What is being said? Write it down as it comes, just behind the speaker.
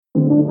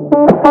You're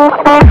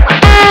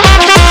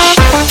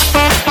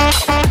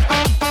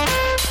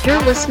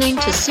listening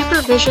to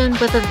Supervision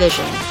with a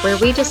Vision, where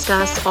we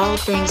discuss all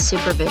things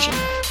supervision.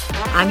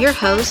 I'm your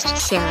host,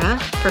 Sarah,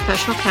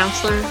 professional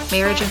counselor,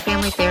 marriage and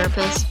family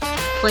therapist,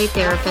 play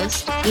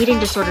therapist, eating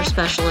disorder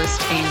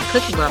specialist, and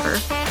cookie lover,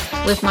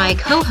 with my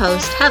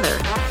co-host, Heather,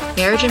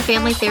 marriage and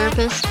family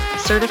therapist,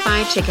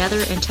 certified Together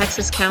in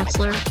Texas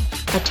counselor,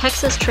 a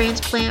Texas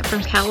transplant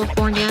from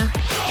California,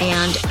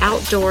 and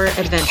outdoor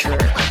adventurer.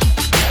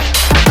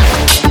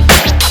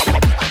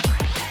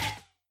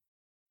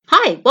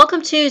 Hi,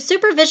 welcome to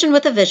Supervision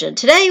with a Vision.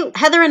 Today,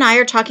 Heather and I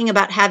are talking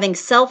about having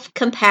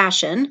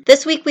self-compassion.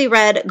 This week we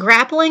read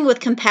Grappling with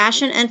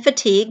Compassion and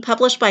Fatigue,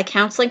 published by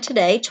Counseling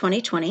Today,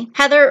 2020.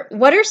 Heather,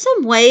 what are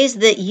some ways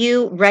that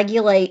you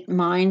regulate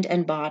mind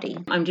and body?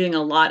 I'm doing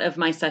a lot of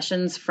my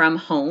sessions from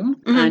home,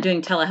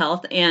 doing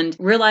telehealth, and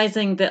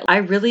realizing that I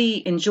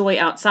really enjoy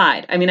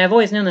outside. I mean, I've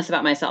always known this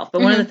about myself,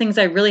 but one of the things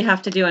I really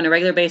have to do on a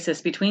regular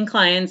basis between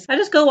clients, I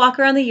just go walk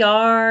around the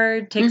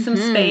yard, take some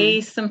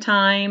space, some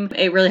time.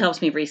 It really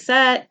helps me reset.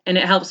 And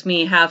it helps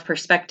me have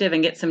perspective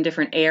and get some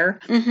different air.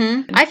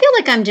 I feel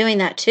like I'm doing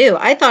that too.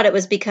 I thought it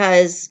was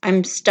because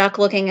I'm stuck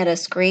looking at a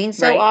screen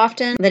so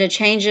often that a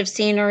change of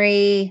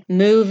scenery,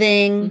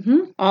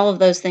 moving, all of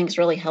those things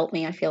really help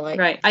me, I feel like.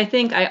 Right. I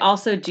think I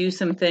also do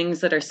some things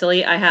that are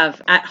silly. I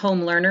have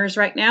at-home learners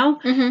right now.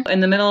 In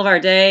the middle of our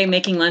day,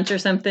 making lunch or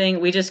something,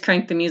 we just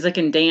crank the music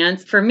and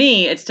dance. For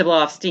me, it's to blow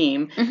off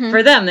steam.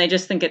 For them, they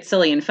just think it's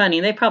silly and funny.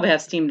 They probably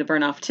have steam to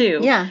burn off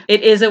too. Yeah.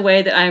 It is a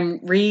way that I'm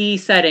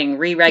resetting,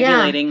 regulating.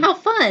 Yeah, how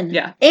fun.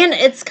 Yeah. And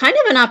it's kind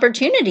of an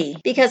opportunity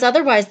because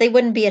otherwise they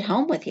wouldn't be at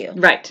home with you.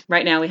 Right.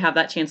 Right now we have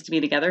that chance to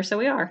be together, so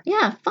we are.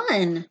 Yeah,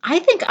 fun. I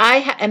think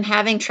I am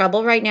having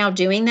trouble right now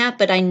doing that,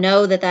 but I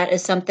know that that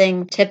is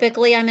something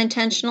typically I'm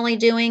intentionally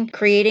doing,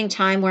 creating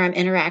time where I'm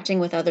interacting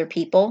with other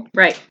people.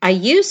 Right. I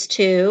used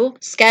to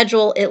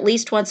schedule at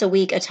least once a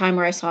week a time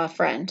where I saw a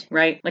friend.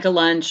 Right. Like a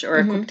lunch or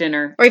a quick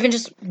dinner. Or even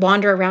just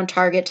wander around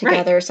Target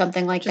together or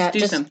something like that.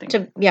 Just do something.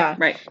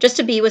 Just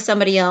to be with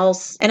somebody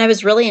else. And I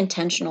was really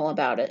intentional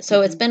about it.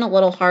 So it's been a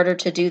little harder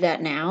to do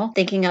that now,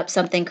 thinking up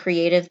something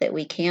creative that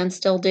we can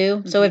still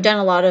do. So we've done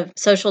a lot of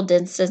social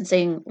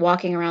distancing,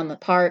 walking around the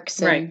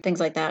parks and things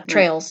like that,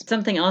 trails.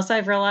 Something else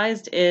I've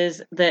realized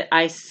is that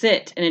I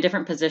sit in a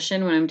different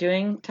position when I'm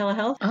doing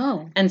telehealth.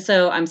 Oh. And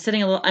so I'm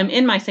sitting I'm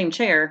in my same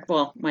chair,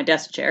 well, my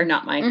desk chair,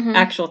 not my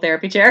actual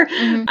therapy chair.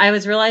 I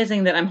was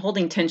realizing that I'm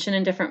holding tension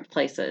in different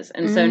places.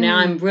 And so now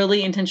I'm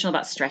really intentional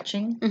about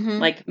stretching,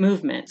 like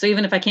movement. So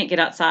even if I can't get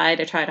outside,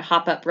 I try to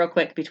hop up real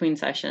quick between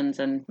sessions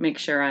and make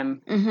sure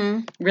I'm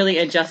really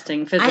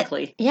adjusting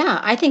physically.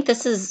 I think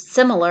this is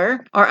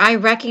similar, or I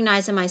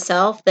recognize in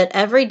myself that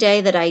every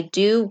day that I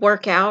do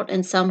work out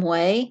in some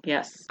way,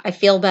 I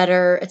feel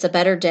better. It's a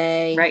better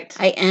day. Right.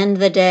 I end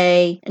the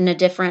day in a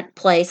different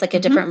place, like a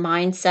different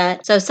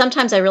mindset. So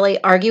sometimes I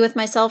really argue with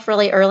myself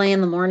really early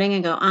in the morning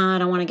and go, I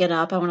don't want to get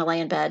up. I want to lay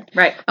in bed.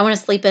 Right. I want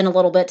to sleep in a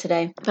little bit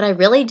today. But I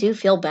really do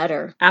feel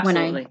better when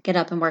I get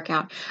up and work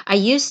out. I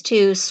used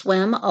to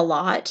swim a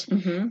lot,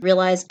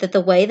 realized that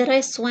the way that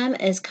I swim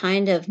is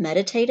kind of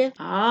meditative.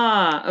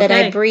 Okay. That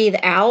I breathe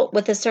out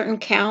with a certain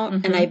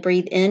count and I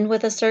breathe in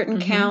with a certain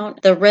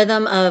count. The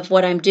rhythm of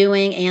what I'm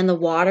doing and the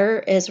water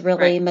is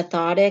really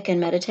methodic and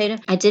meditative.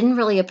 I didn't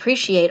really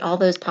appreciate all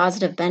those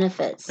positive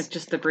benefits. Like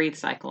just the breathe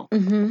cycle.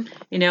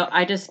 You know,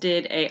 I just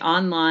did a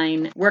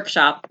online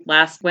workshop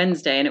last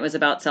Wednesday and it was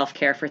about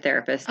self-care for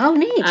therapists. Oh,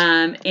 neat.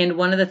 And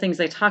one of the things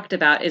they talked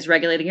about is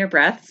regulating your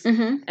breaths.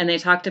 And they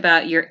talked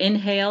about your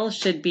inhale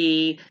should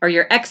be, or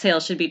your exhale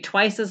should be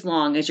twice as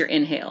long as your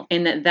inhale.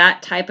 And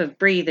that type of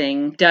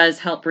breathing does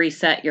help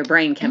reset your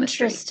brain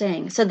chemistry.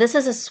 Interesting. So this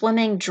is a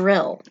swimming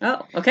drill.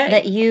 Oh, okay.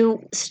 That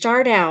you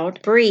start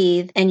out,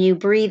 breathe, and you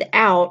breathe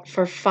out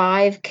for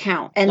 5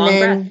 counts. And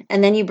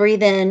then you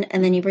breathe in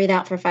and then you breathe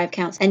out for 5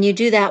 counts. And you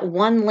do that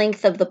one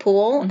length of the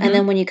pool. And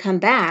then when you come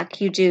back,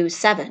 you do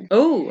 7.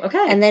 Oh,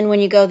 okay. And then when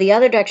you go the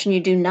other direction, you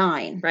do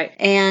 9. Right.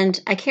 And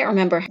I can't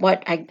remember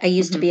what I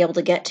used to be able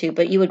to get to,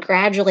 but you would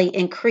gradually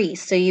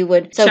increase. So you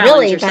would, challenge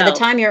really yourself. By the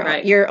time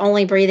you're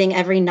only breathing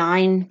every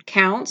 9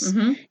 counts,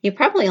 you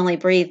probably only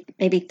breathe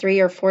maybe 3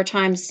 or 4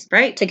 times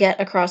to get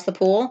across the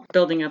pool.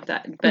 Building up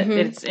that, but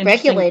it's interesting.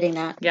 Regulating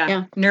that.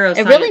 Yeah. Neuroscience.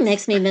 It really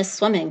makes me miss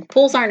swimming.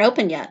 Pools aren't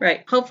open yet.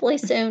 Right. Hopefully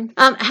soon.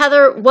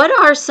 Heather, what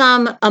are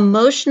some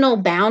emotional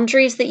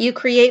boundaries that you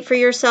create for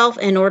yourself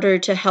in order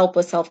to help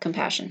with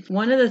self-compassion?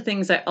 One of the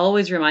things I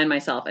always remind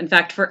myself, in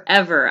fact,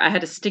 forever, I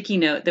had a sticky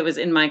note that was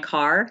in my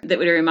car that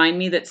would remind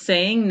me that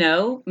saying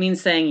no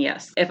means saying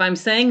yes. If I'm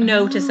saying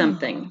no to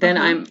something, then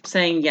I'm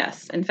saying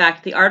yes. In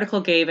fact, the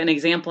article gave an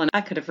example, and I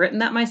could have written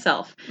that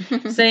myself,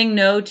 saying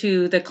no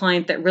to the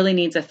client that really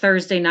needs a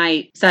Thursday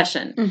night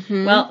session.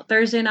 Well,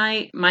 Thursday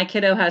night, my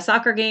kiddo has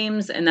soccer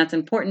games, and that's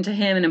important to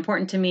him and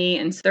important to me.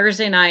 And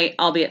Thursday night,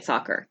 I'll be at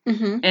soccer.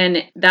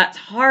 And that's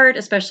hard,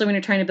 especially when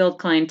you're trying to build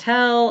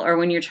clientele or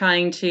when you're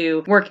trying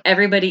to work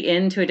everybody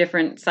into a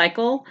different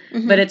cycle.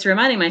 But it's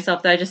reminding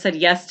myself that I just said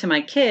yes to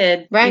my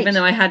kid, even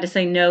though I had to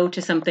say no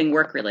to something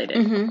work related.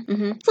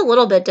 It's a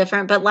little bit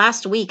different, but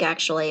last week,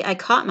 actually, I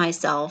caught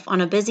myself on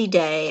a busy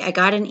day. I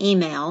got an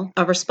email,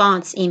 a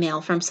response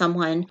email from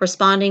someone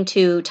responding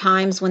to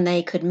times when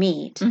they could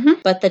meet.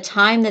 But the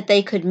time that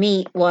they could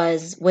meet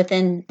was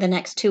within the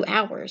next 2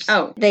 hours.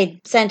 Oh.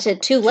 They sent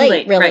it too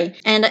late, really.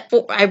 Right. And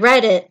I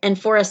read it, and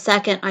for a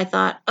second, I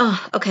thought,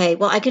 oh, okay,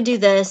 well, I can do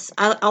this.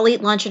 I'll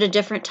eat lunch at a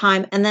different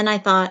time. And then I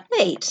thought,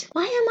 wait,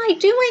 why am I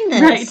doing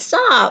this? Right.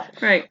 Stop.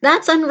 Right.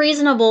 That's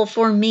unreasonable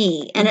for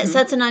me. And it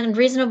sets an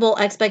unreasonable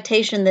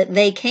expectation that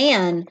they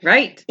can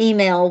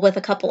email with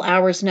a couple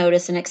hours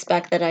notice and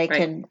expect that I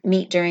can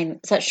meet during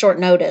such short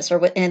notice or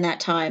within that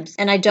time.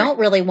 And I don't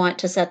really want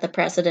to set the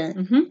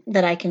precedent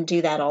that I can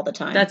do that all the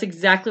time. That's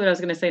exactly what I was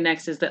going to say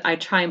next, is that I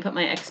try and put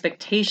my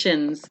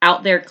expectations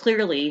out there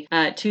clearly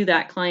to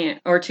that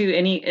client or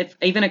to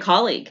even a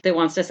colleague that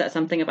wants to set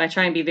something up. I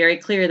try and be very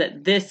clear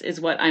that this is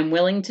what I'm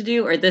willing to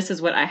do or this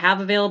is what I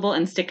have available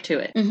and stick to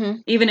it.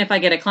 Even if I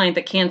get a client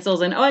that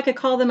cancels and, I could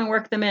call them and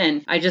work them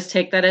in, I just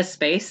take that as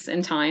space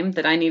and time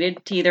that I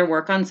needed to either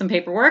work on some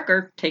paperwork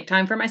or take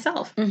time for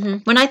myself.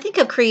 When I think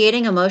of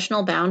creating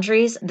emotional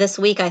boundaries, this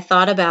week I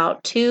thought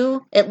about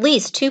at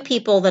least two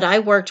people that I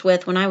worked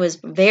with when I was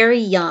very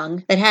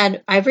young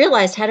that I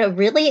realized had a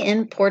really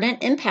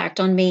important impact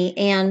on me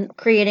and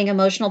creating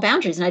emotional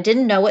boundaries. And I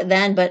didn't know it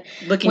then, but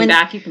looking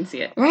back, you can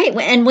see it. Right.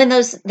 And when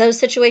those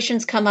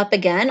situations come up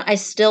again, I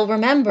still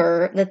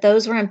remember that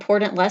those were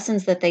important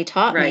lessons that they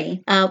taught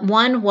me.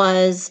 One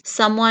was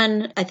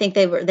someone, I think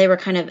they were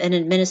kind of an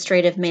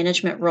administrative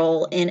management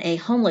role in a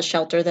homeless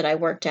shelter that I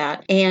worked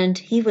at. And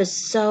he was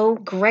so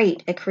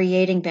great at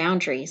creating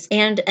boundaries.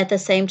 And at the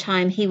same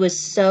time, he was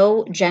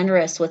so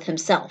generous with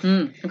himself.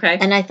 Okay.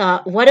 And I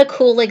thought, what a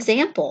cool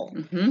example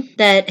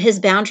that his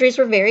boundaries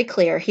were very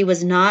clear. He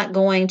was not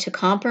going to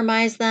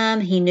compromise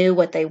them. He knew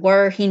what they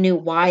were. He knew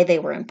why they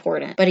were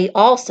important. But he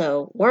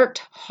also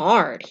worked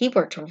hard. He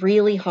worked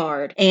really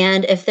hard.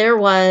 And if there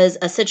was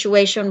a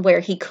situation where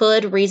he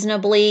could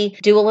reasonably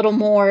do a little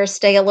more,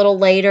 stay a little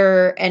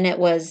later, and it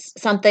was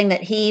something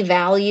that he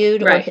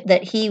valued or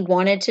that he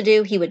wanted to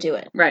do, he would do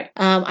it. Right.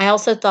 I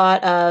also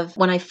thought of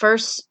when I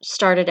first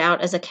started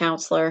out as a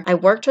counselor, I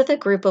worked with a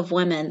group of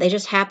women. They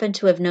just happened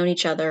to have known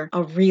each other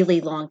a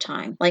really long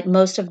time, like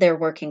most of their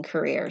working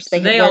careers. So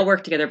they all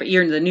work together, but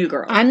you're the new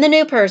girl. I'm the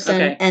new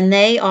person, and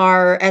they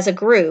are, as a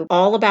group,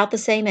 all about the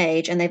same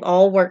age, and they've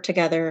all worked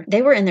together.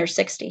 They were in their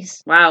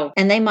 60s. Wow.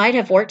 And they might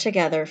have worked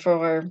together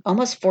for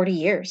almost 40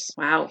 years.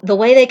 Wow. The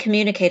way they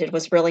communicated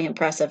was really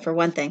impressive, for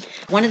one thing.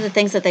 One of the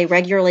things that they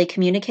regularly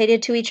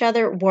communicated to each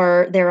other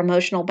were their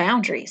emotional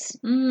boundaries.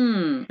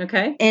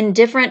 Okay. In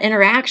different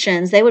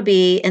interactions, they would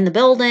be in the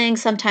building,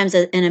 sometimes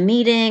in a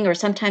meeting, or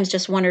sometimes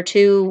just one or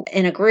two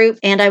in a group.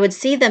 And I would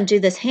see them do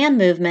this hand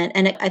movement.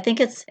 And I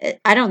think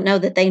I don't know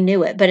that they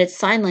knew it, but it's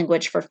sign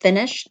language for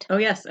finished. Oh,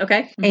 yes.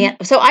 Okay. And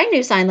so I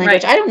knew sign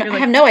language. I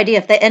have no idea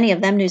if any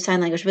of them knew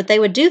sign language, but they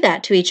would do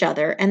that to each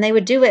other. And they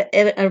would do it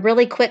in a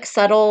really quick,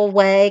 subtle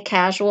way,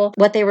 casual.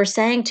 What they were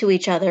saying to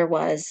each other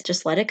was,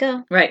 just let it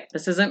go. Right.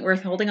 This isn't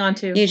worth holding on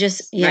to. You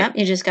just got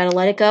to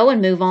let it go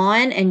and move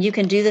on. And you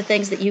can do the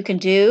things that you can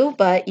do,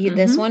 but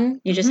this one,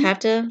 you just have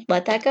to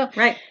let that go.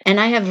 Right. And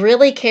I have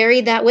really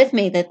carried that with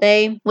me, that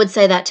they would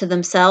say that to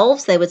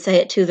themselves. They would say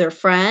it to their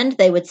friend.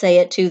 They would say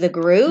it to the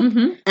group.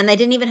 And they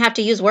didn't even have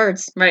to use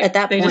words at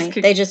that point.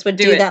 They just would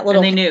do that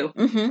little. And they knew.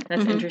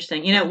 That's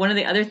interesting. One of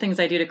the other things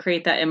I do to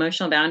create that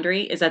emotional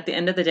boundary is at the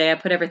end of the day, I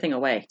put everything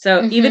away.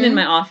 So even in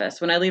my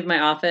office, when I leave my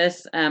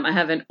office, I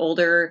have an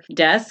older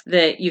desk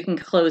that you can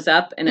close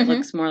up and it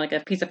looks more like a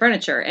piece of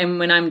furniture. And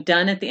when I'm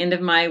done at the end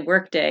of my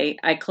workday,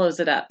 I close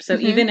it up. So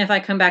even if I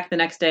come back the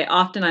next day,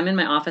 often I'm in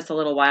my office a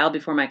little while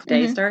before my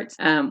day starts,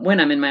 when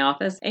I'm in my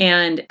office,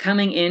 and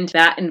coming into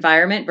that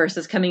environment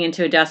versus coming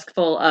into a desk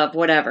full of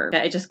whatever,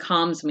 it just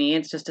calms me.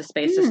 It's just a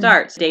space to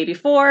start. So day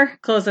before,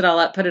 close it all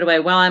up, put it away.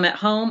 While I'm at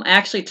home, I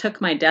actually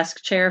took my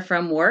desk chair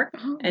from work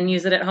and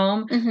use it at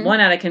home. One,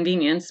 out of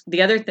convenience.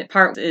 The other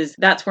part is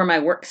that's where my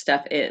work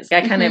stuff is.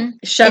 I kind of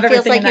shove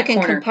everything in that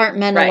corner. It feels like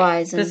you can compartmentalize.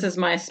 Right. This is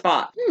my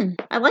spot.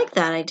 I like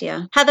that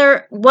idea.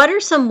 Heather, what are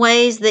some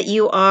ways that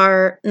you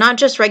are not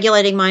just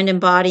regulating mind and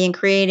body and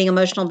creating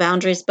emotional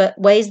boundaries, but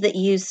ways that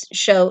you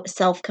show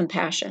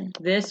self-compassion?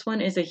 This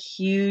one is a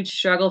huge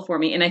struggle for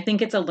me, and I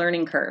think it's a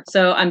learning curve.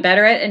 So I'm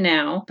better at it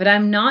now, but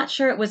I'm not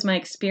sure it was my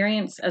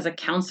experience as a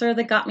counselor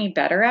that got me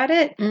better at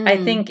it. I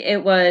think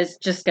it was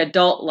just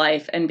adult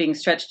life and being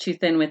stretched too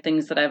thin with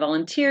things that I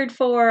volunteered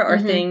for or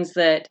things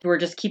that were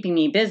just keeping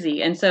me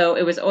busy. And so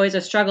it was always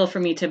a struggle for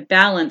me to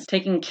balance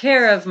taking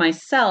care of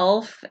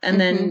myself, and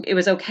then it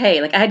was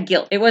okay. Like I had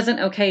guilt. It wasn't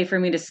okay for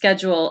me to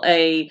schedule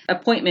a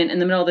appointment in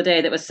the middle of the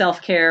day that was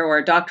self-care or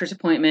a doctor's appointment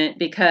appointment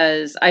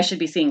because I should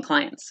be seeing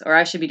clients or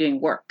I should be doing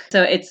work.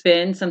 So it's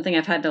been something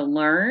I've had to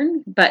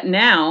learn. But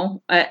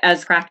now,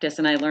 as practice,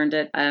 and I learned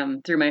it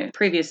through my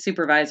previous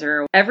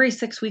supervisor, every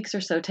 6 weeks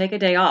or so, take a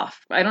day off.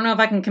 I don't know if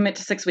I can commit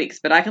to 6 weeks,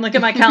 but I can look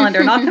at my calendar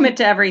and I'll commit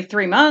to every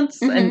 3 months.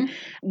 Mm-hmm. And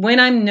when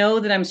I know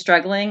that I'm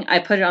struggling, I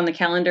put it on the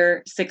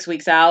calendar 6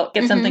 weeks out,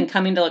 get something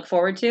coming to look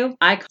forward to.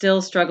 I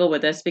still struggle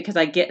with this because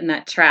I get in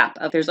that trap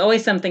of there's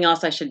always something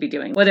else I should be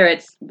doing, whether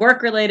it's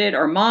work related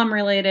or mom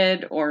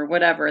related or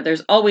whatever.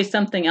 There's always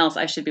something else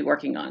I should be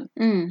working on.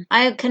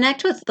 I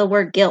connect with the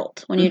word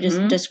guilt when you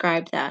just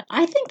described that.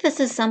 I think this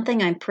is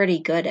something I'm pretty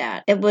good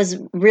at. It was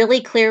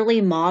really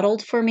clearly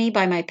modeled for me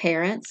by my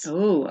parents.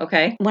 Oh,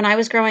 okay. When I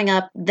was growing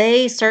up,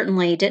 they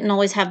certainly didn't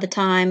always have the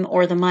time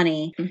or the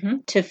money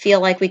to feel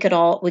like we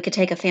could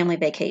take a family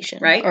vacation.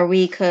 Right. Or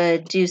we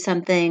could do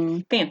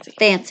something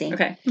fancy.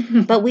 Okay.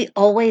 But we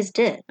always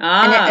did.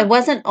 And it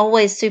wasn't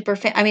always super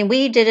I mean,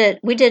 we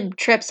did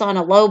trips on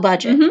a low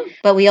budget,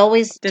 but we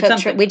always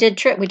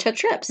took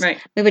trips. Right.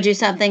 We would do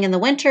something in the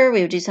winter,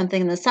 we would do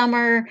something in the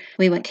summer,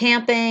 we went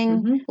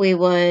camping,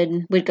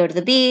 we'd go to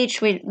the beach.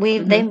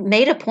 They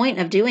made a point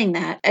of doing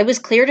that. It was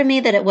clear to me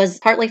that it was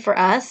partly for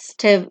us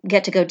to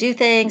get to go do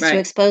things, to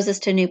expose us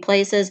to new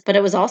places, but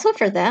it was also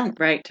for them.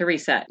 Right, to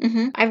reset.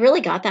 I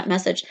really got that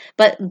message.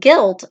 But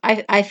guilt,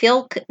 I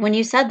feel when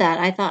you said that,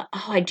 I thought,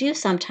 I do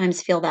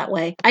sometimes feel that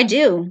way. I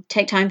do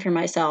take time for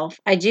myself.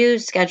 I do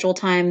schedule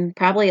time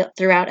probably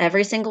throughout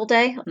every single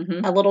day,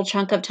 a little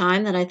chunk of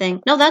time that I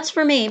think, no, that's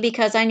for me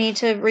because I need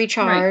to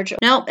recharge.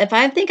 Right. No, if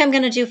I think I'm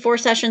going to do 4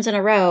 sessions in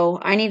a row,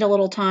 I need a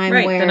little time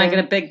where then I get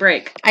a big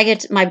break.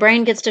 My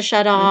brain gets to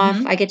shut off.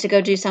 I get to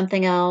go do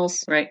something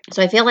else. Right.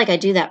 So I feel like I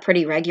do that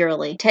pretty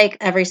regularly. Take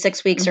every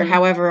 6 weeks or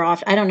however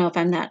often. I don't know if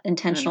I'm that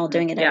intentional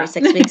doing it every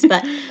 6 weeks,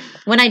 but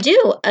when I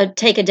do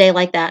take a day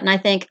like that and I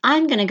think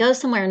I'm going to go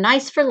somewhere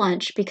nice for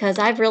lunch because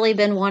I've really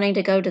been wanting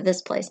to go to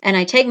this place, and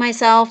I take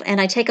myself and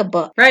I take a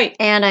book. Right.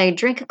 And I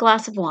drink a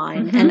glass of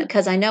wine and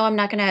because I know I'm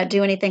not going to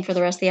do anything for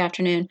the rest of the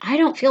afternoon, I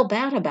don't feel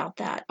bad about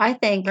that. I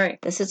think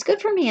this is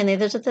good for me and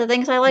these are the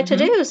things I like to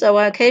do. So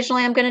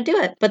occasionally I'm going to do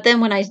it. But then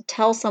when I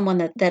tell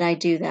someone that I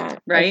do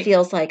that, it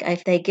feels like I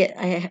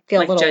feel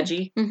like a little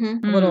judgy,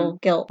 a little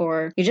guilt,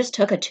 or you just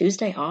took a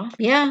Tuesday off.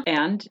 Yeah.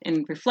 And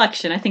in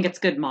reflection, I think it's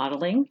good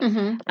modeling.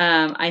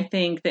 I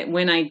think that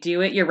when I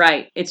do it, you're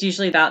right. It's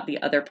usually about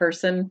the other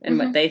person and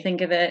what they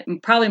think of it.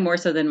 Probably more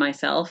so than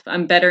myself.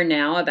 I'm better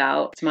now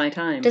about it's my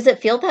time. Does it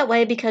feel that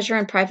way because you're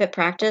in private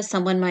practice?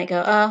 Someone might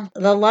go, oh,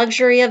 the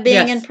luxury of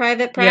being in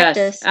private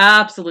practice. Yes,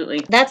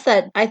 absolutely. That's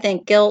that, I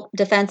think, guilt,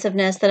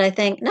 defensiveness that I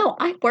think, no,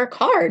 I work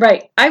hard.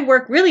 Right. I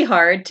work really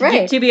hard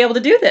to be able to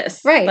do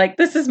this. Right. Like,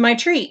 this is my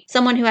treat.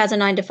 Someone who has a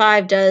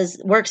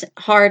 9-to-5 works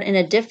hard in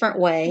a different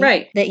way.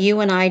 Right. That you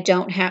and I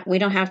we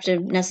don't have to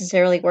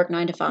necessarily work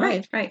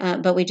 9-to-5.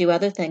 Right. But we do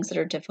other things that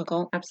are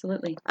difficult.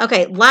 Absolutely.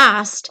 Okay.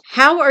 Last,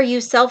 how are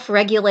you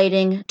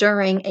self-regulating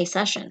during a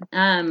session?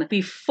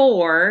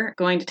 Before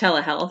going to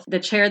telehealth, the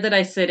chair that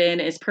I sit in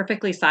is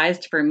perfectly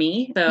sized for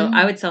me. So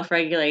I would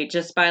self-regulate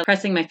just by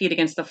pressing my feet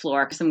against the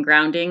floor, some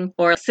grounding,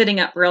 or sitting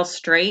up real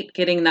straight,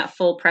 getting that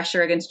full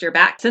pressure against your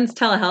back. Since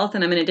telehealth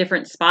and I'm in a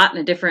different spot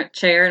in a different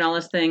chair and all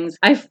those things,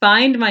 I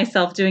find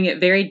myself doing it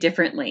very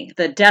differently.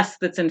 The desk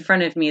that's in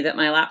front of me that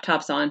my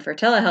laptop's on for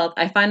telehealth,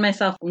 I find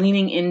myself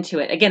leaning into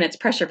it. Again, it's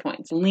pressure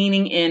points,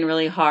 leaning in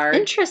really hard.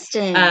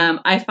 Interesting.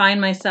 I find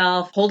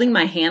myself holding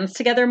my hands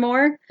together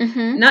more,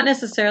 not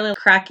necessarily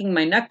cracking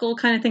my knuckle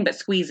kind of thing, but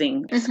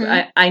squeezing.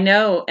 I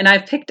know, and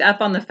I've picked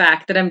up on the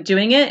fact that I'm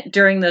doing it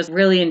during those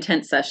really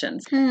intense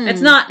sessions.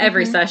 It's not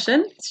every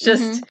session. It's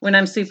just when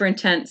I'm super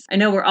intense. I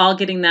know we're all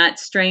getting that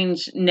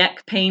strange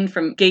neck pain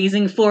from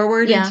gazing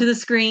forward into the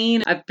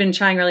screen. I've been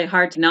trying really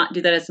hard to not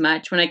do that as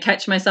much. When I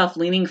catch myself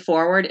leaning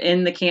forward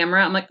in the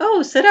camera, I'm like,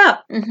 oh, sit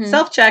up,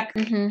 self-check,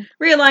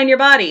 realign your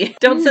body.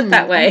 Don't sit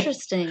that way.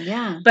 Interesting,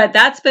 yeah. But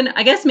that's been,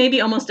 I guess,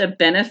 maybe almost a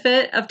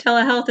benefit of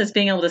telehealth is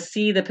being able to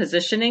see the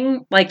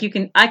positioning. Like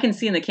I can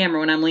see in the camera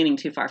when I'm leaning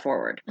too far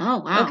forward. Oh,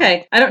 wow.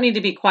 Okay. I don't need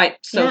to be quite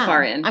so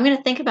far in. I'm going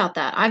to think about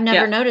that. I've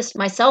never noticed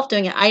myself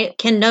doing it. I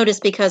can notice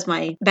because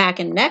my back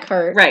and neck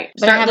hurt. Right.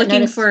 Start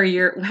looking for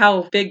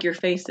how big your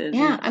face is.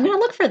 Yeah, I'm going to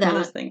look for that.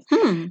 Those things.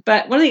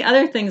 But one of the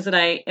other things that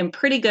I am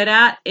pretty good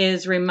at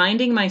is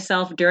reminding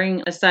myself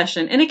during a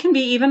session, and it can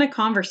be even a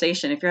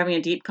conversation. If you're having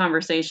a deep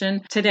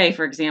conversation. Today,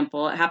 for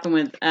example, it happened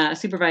with a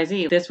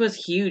supervisee. This was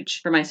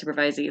huge for my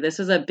supervisee. This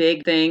was a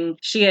big thing.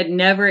 She had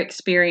never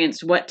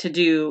experienced what to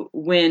do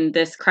when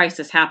this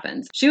crisis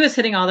happens. She was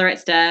hitting all the right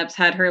steps,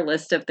 had her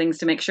list of things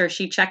to make sure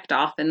she checked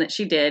off and that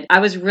she did. I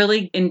was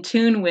really in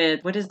tune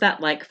with what is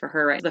that like for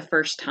her the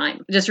first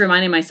time. Just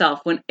reminding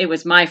myself when it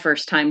was my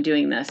first time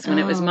doing this, when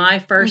it was my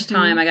first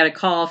time I got a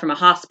call from a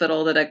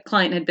hospital that a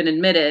client had been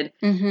admitted.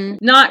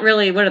 Not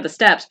really what are the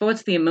steps, but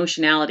what's the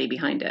emotionality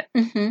behind it.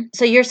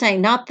 So you're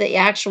saying not the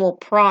actual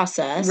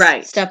process,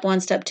 right? Step 1,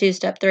 step 2,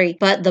 step 3,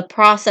 but the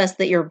process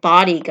that your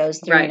body goes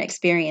through and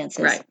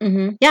experiences. Right.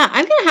 Yeah,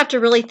 I'm going to have to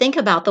really think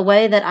about the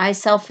way that I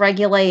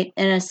self-regulate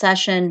in a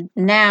session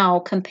now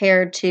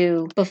compared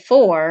to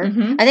before.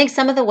 I think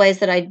some of the ways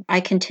that I I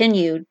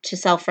continue to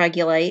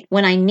self-regulate.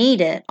 When I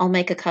need it, I'll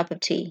make a cup of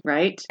tea.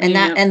 Right.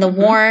 And the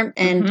warm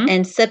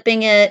and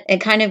sipping it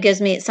kind of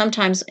gives me,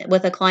 sometimes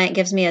with a client,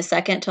 gives me a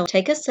second to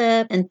take a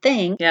sip and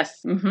think.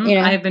 Yes.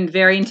 I have been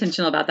very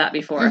intentional about that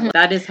before.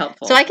 That is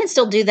helpful. So I can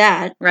still do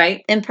that.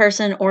 Right. In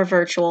person or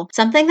virtual.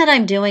 Something that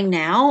I'm doing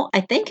now,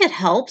 I think it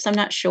helps. I'm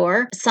not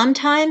sure.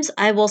 Sometimes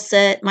I will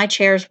sit, my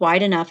chair's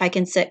wide enough. I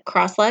can sit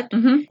cross-legged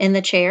in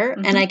the chair,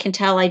 and I can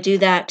tell I do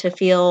that to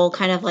feel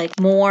kind of like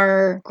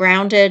more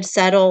grounded,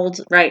 settled,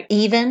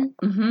 even.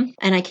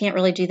 And I can't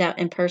really do that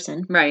in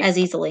person as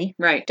easily.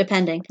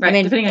 Depending. I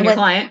mean, depending on your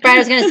client. I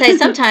was going to say,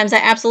 sometimes I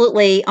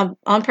absolutely,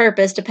 on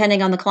purpose,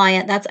 depending on the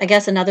client, that's, I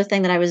guess, another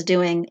thing that I was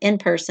doing in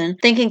person,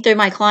 thinking through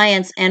my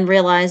clients and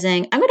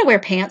realizing I'm going to wear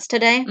pants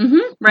today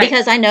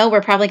because I know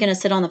we're probably going to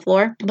sit on the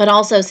floor, but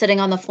also sitting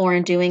on the floor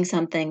and doing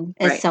something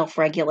is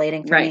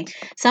self-regulating for me.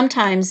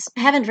 Sometimes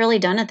I haven't really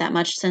done it that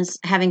much since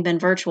having been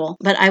virtual,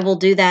 but I will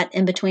do that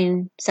in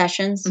between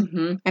sessions.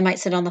 I might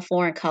sit on the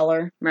floor and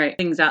color.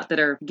 Things out that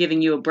are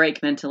giving you a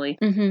break mentally.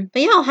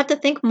 But yeah, I'll have to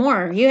think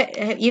more.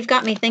 You've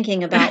got me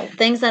thinking about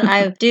things that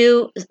I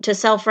do to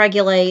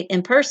self-regulate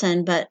in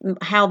person, but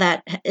how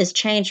that is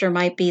changed or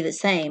might be the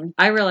same.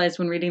 I realized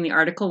when reading the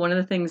article, one of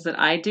the things that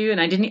I do, and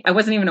I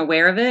wasn't even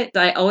aware of it,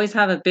 I always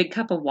have a big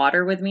cup of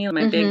water with me,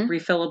 my big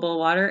refillable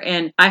water,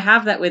 and I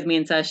have that with me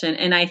in session.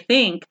 And I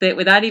think that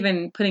without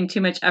even putting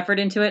too much effort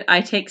into it,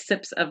 I take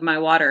sips of my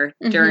water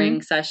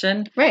during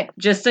session.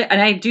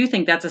 And I do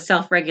think that's a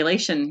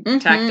self-regulation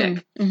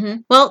tactic.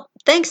 Well,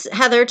 thanks,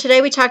 Heather.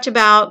 Today we talked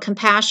about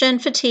compassion,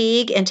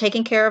 fatigue, and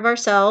taking care of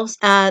ourselves.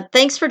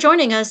 Thanks for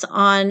joining us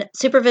on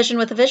Supervision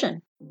with a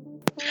Vision.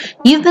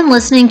 You've been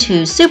listening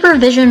to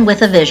Supervision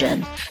with a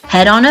Vision.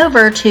 Head on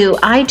over to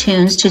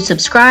iTunes to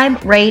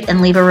subscribe, rate,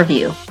 and leave a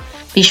review.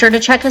 Be sure to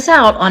check us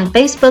out on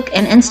Facebook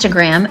and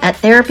Instagram at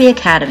Therapy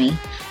Academy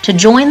to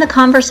join the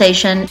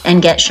conversation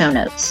and get show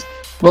notes.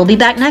 We'll be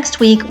back next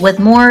week with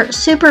more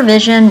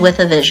Supervision with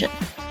a Vision.